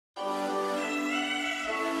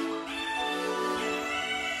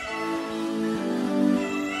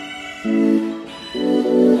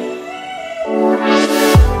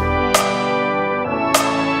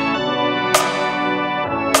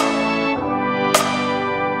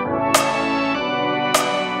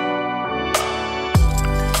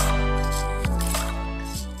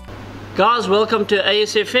Guys, welcome to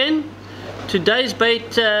ASFN. Today's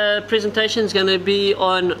bait presentation is going to be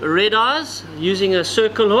on red eyes using a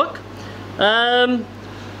circle hook.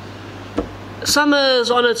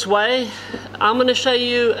 Summer's on its way. I'm going to show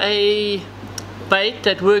you a bait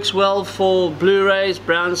that works well for blue rays,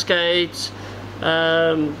 brown skates,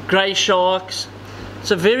 grey sharks.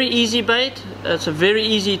 It's a very easy bait. It's a very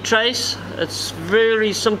easy trace. It's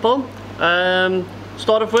very simple.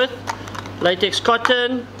 Start off with latex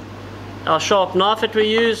cotton, our sharp knife that we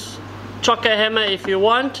use, chocker hammer if you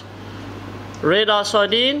want, red eye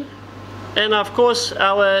sardine, and of course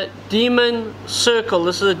our demon circle.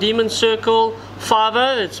 This is a demon circle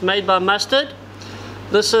 5-0. It's made by Mustard.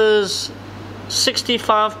 This is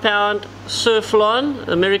 65-pound Surflon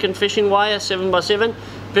American fishing wire 7x7,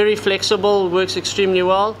 very flexible, works extremely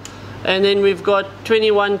well. And then we've got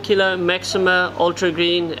 21 kilo Maxima Ultra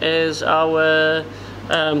Green as our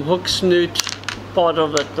hook snoot part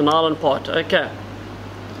of it, the nylon part. Okay,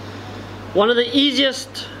 one of the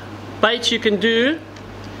easiest baits you can do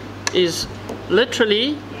is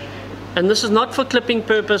literally, and this is not for clipping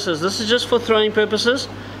purposes, this is just for throwing purposes,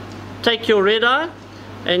 take your red eye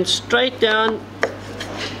and straight down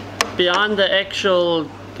behind the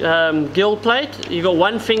actual gill plate. You got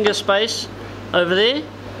 1 finger space over there.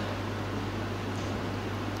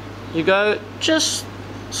 You go just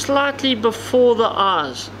slightly before the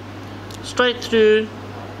eyes, straight through,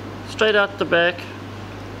 straight out the back,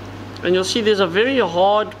 and you'll see there's a very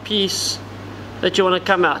hard piece that you want to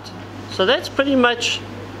come out. So that's pretty much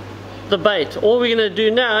the bait. All we're going to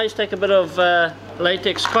do now is take a bit of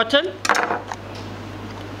latex cotton,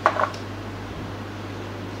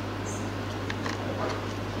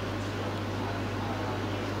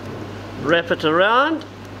 wrap it around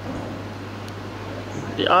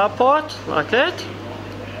the eye part like that.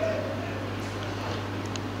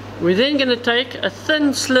 We're then going to take a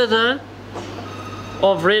thin slither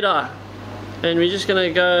of red eye and we're just going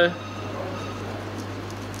to go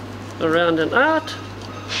around and out,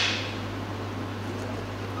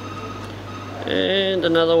 and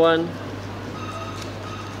another one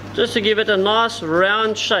just to give it a nice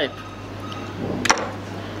round shape.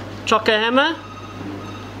 Chocker hammer,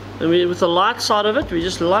 and with the light side of it we're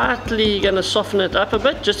just lightly going to soften it up a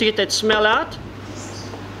bit just to get that smell out.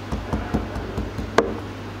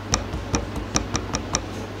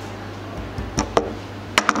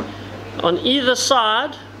 On either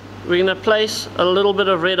side we're going to place a little bit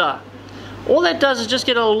of red eye. All that does is just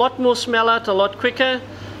get a lot more smell out a lot quicker.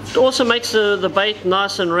 It also makes the bait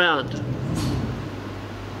nice and round.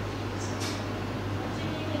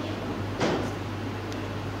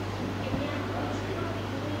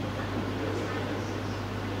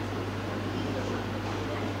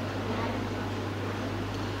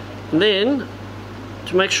 And then,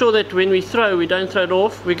 to make sure that when we throw, we don't throw it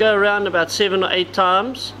off, we go around about 7 or 8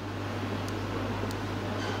 times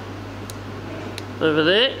over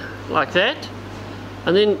there, like that,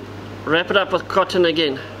 and then wrap it up with cotton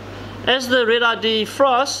again. As the red eye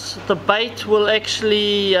defrosts, the bait will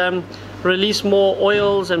actually release more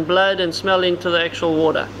oils and blood and smell into the actual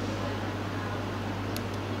water.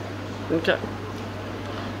 Okay,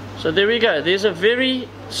 so there we go. There's a very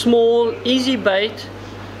small, easy bait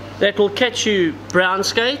that will catch you brown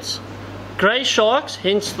skates, grey sharks,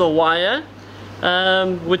 hence the wire,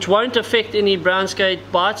 which won't affect any brown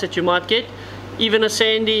skate bites that you might get, even a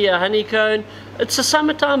sandy, a honeycomb. It's a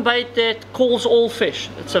summertime bait that calls all fish.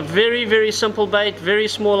 It's a very, very simple bait, very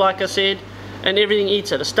small like I said, and everything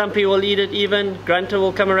eats it. A stumpy will eat it even, grunter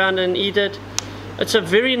will come around and eat it. It's a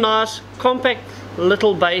very nice, compact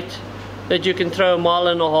little bait that you can throw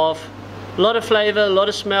 1.5 miles. A lot of flavour, a lot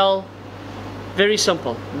of smell. Very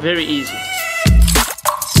simple, very easy.